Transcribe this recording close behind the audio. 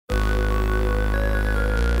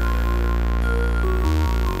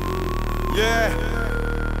Yeah,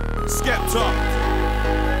 Skepta.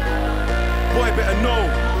 Boy better know.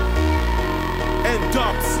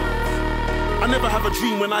 N-Dubz. I never have a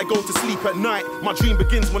dream when I go to sleep at night. My dream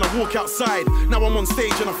begins when I walk outside. Now I'm on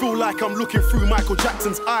stage and I feel like I'm looking through Michael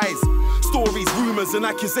Jackson's eyes. Stories, rumours and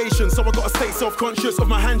accusations, so I gotta stay self-conscious of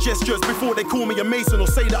my hand gestures before they call me a mason or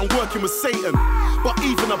say that I'm working with Satan. But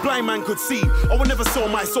even a blind man could see, I will never sell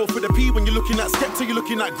my soul for the P. When you're looking at Skepta, you're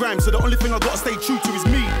looking at grime, so the only thing I gotta stay true to is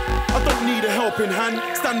me. I don't need a helping hand,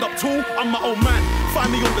 stand up tall, I'm my own man.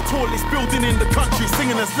 Find me on the tallest building in the country,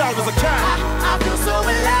 singing as loud as I can. I feel so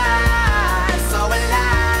alive, so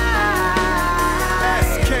alive.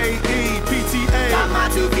 S-K-E-P-T-A. Got my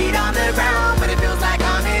 2 feet on the ground, but it feels like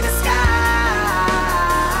I'm in the sky.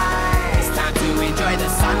 It's time to enjoy the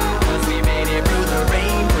sun, cause we made it through the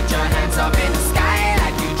rain. Put your hands up in the sky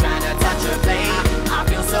like you trying to touch a plane. I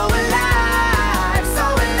feel so alive, so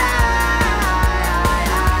alive.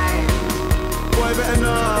 Boy better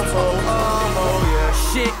know, oh yeah.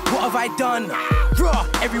 Shit, what have I done? Raw,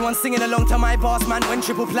 everyone singing along to my boss, man. When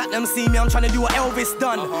triple platinum see me, I'm trying to do what Elvis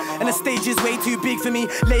done. And the stage is way too big for me.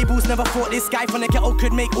 Labels never thought this guy from the ghetto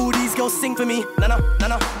could make all these girls sing for me. Nah.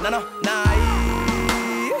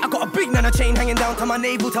 I got a big nana chain hanging down to my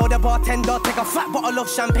navel. Tell the bartender, take a fat bottle of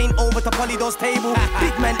champagne over to Polydor's table.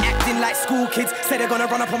 Big man acting like school kids, say they're gonna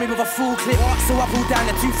run up on me with a full clip. So I pulled down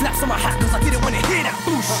the 2 flaps on my hat, cause I didn't want to hear that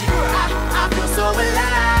bullshit. I feel so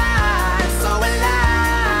alive, so alive.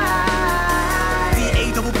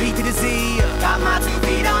 Double P to the Z. Got my 2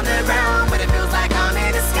 feet on the ground, but it feels like I'm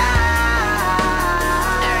in the sky.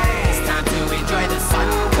 It's time to enjoy the sun,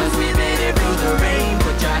 cause we made it through the rain.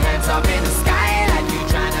 Put your hands up in the sky like you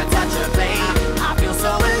trying to touch a plane. I feel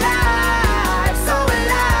so alive, so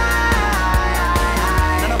alive.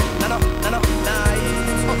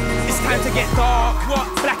 It's time to get dark. What?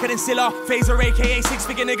 Blacker than Silla, Fazer aka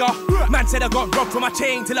 6-figure nigga. Man said I got robbed for my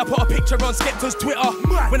chain till I put a picture on Skepta's Twitter.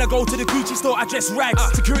 When I go to the Gucci store, I dress rags.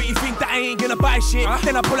 Security think that I ain't gonna buy shit.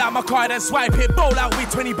 Then I pull out my card and swipe it, bowl out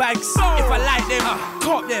with 20 bags. If I like them,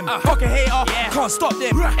 cop them. Fuck a hater, can't stop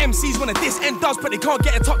them. MCs wanna diss N-Dubz, but they can't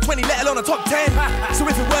get a top 20, let alone a top 10. So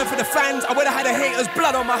if it weren't for the fans, I would've had a hater's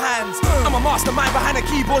blood on my hands. I'm a mastermind behind a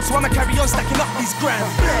keyboard, so I'ma carry on stacking up these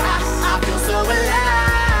grams. I feel so alive.